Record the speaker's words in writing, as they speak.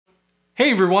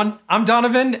Hey everyone, I'm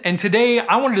Donovan, and today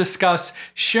I want to discuss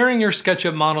sharing your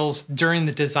SketchUp models during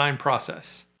the design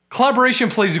process. Collaboration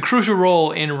plays a crucial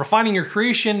role in refining your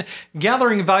creation,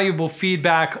 gathering valuable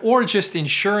feedback, or just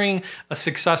ensuring a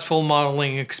successful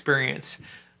modeling experience.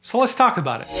 So let's talk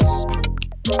about it.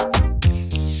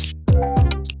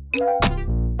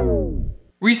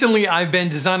 Recently, I've been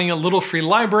designing a little free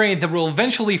library that will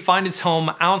eventually find its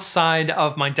home outside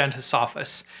of my dentist's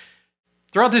office.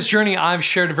 Throughout this journey, I've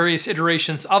shared various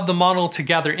iterations of the model to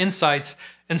gather insights,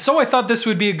 and so I thought this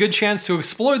would be a good chance to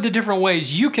explore the different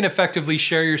ways you can effectively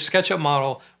share your SketchUp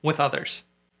model with others.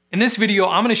 In this video,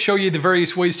 I'm going to show you the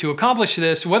various ways to accomplish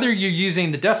this, whether you're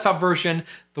using the desktop version,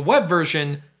 the web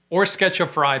version, or SketchUp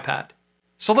for iPad.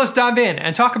 So let's dive in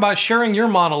and talk about sharing your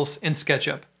models in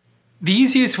SketchUp. The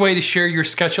easiest way to share your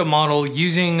SketchUp model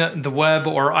using the web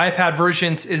or iPad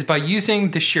versions is by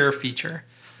using the share feature.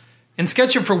 In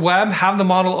SketchUp for web, have the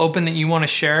model open that you want to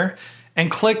share and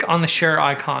click on the share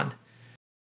icon.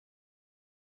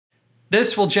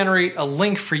 This will generate a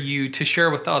link for you to share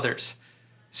with others.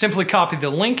 Simply copy the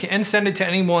link and send it to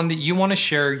anyone that you want to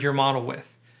share your model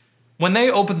with. When they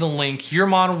open the link, your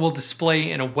model will display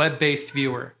in a web-based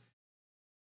viewer.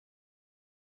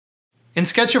 In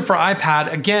SketchUp for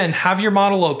iPad, again, have your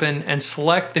model open and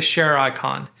select the share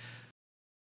icon.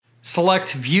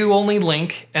 Select View Only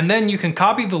Link, and then you can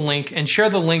copy the link and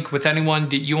share the link with anyone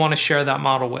that you want to share that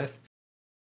model with.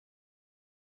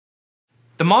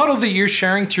 The model that you're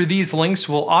sharing through these links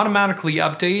will automatically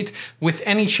update with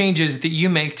any changes that you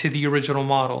make to the original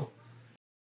model.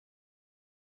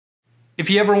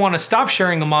 If you ever want to stop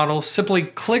sharing a model, simply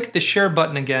click the Share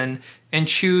button again and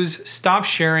choose Stop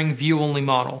Sharing View Only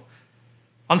Model.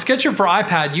 On SketchUp for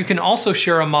iPad, you can also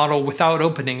share a model without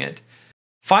opening it.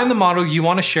 Find the model you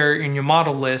want to share in your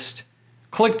model list,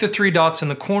 click the three dots in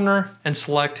the corner, and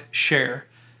select Share.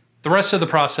 The rest of the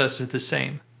process is the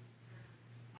same.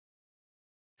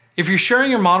 If you're sharing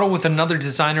your model with another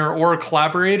designer or a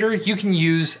collaborator, you can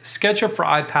use SketchUp for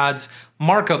iPad's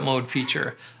Markup Mode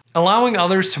feature, allowing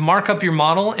others to mark up your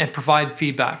model and provide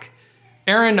feedback.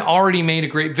 Aaron already made a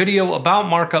great video about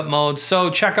Markup Mode,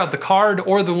 so check out the card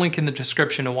or the link in the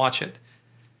description to watch it.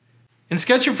 In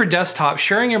SketchUp for desktop,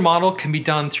 sharing your model can be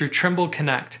done through Trimble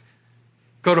Connect.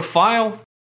 Go to File,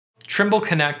 Trimble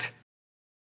Connect,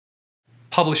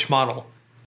 Publish Model.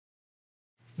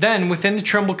 Then within the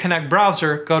Trimble Connect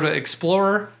browser, go to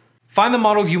Explorer, find the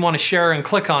model you want to share and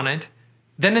click on it.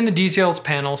 Then in the Details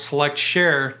panel, select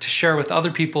Share to share with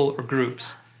other people or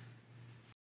groups.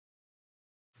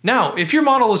 Now, if your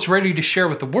model is ready to share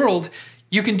with the world,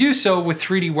 you can do so with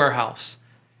 3D Warehouse.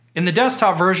 In the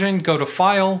desktop version, go to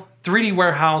File, 3D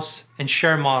Warehouse, and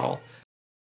Share Model.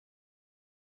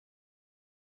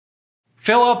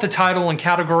 Fill out the title and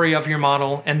category of your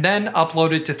model, and then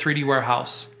upload it to 3D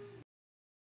Warehouse.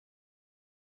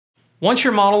 Once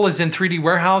your model is in 3D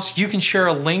Warehouse, you can share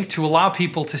a link to allow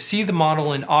people to see the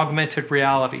model in augmented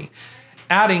reality,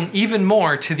 adding even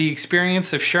more to the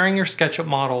experience of sharing your SketchUp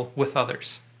model with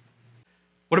others.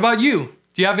 What about you?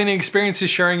 Do you have any experiences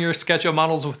sharing your SketchUp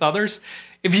models with others?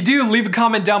 If you do, leave a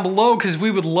comment down below because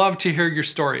we would love to hear your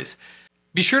stories.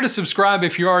 Be sure to subscribe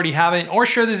if you already haven't, or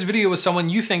share this video with someone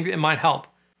you think it might help.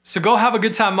 So go have a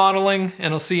good time modeling,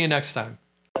 and I'll see you next time.